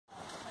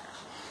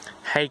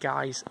Hey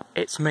guys,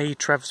 it's me,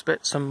 Trev's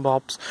Bits and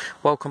Bobs.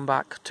 Welcome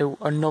back to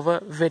another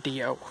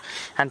video.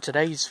 And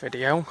today's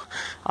video,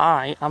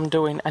 I am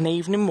doing an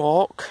evening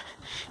walk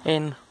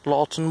in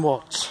Laughton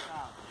Woods.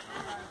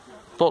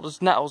 But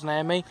there's nettles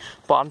near me,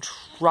 but I'm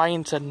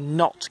trying to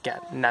not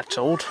get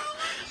nettled.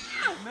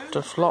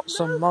 There's lots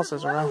of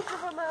mozzes around.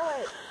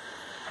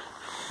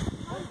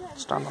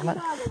 Stand on it.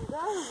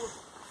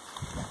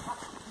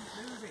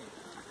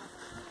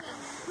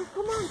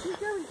 Come on, keep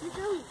going, keep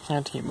going.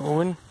 And keep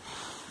moving.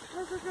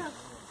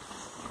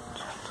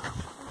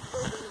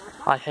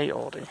 I hate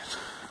all these.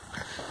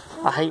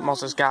 I hate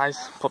mozzes,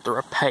 guys, but they're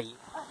a pain.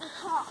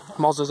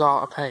 Mozzes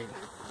are a pain.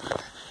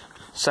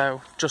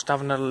 So, just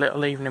having a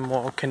little evening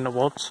walk in the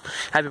woods.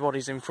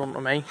 Everybody's in front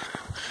of me.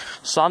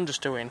 So I'm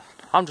just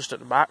at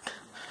the back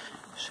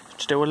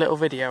to do a little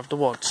video of the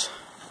woods.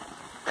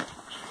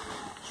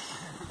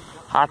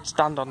 I'd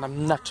stand on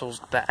them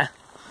nettles there.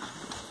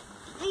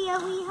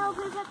 Yeah, we help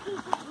with a piece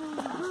of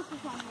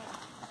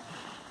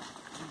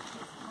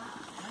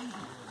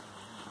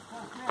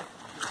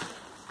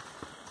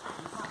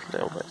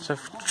Little bits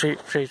of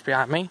trees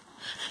behind me.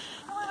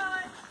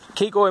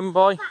 Keep going,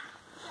 boy.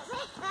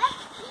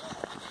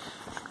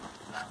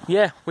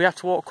 Yeah, we have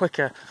to walk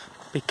quicker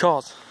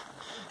because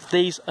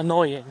these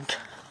annoying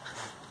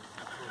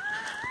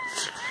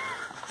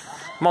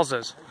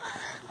mozzes.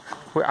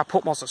 I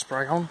put mozzer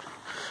spray on.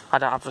 I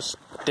don't have a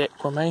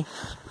stick with me.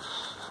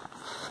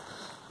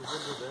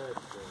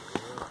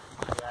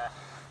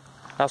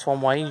 That's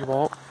one way you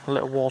walk. A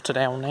little water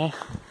down there.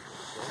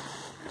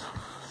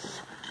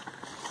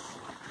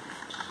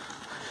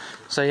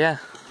 So yeah,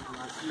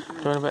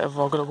 doing a bit of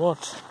vlog of the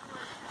woods.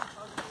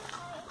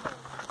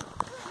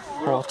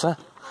 Water.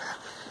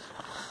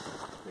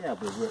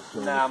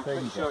 No, I'm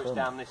pretty sure it's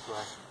down this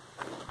way.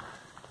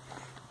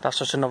 That's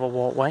just another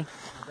walkway.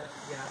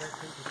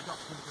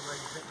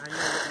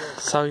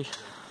 So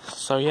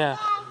yeah,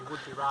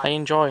 I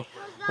enjoy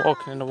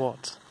walking in the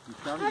woods.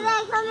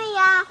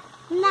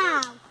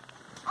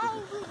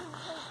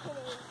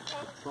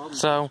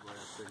 So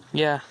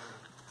yeah,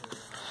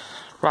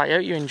 right. I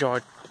hope you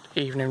enjoyed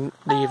the evening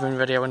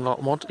video in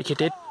Laughton Woods. If you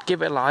did,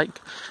 give it a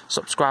like,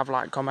 subscribe,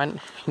 comment.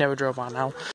 You know the drill by now.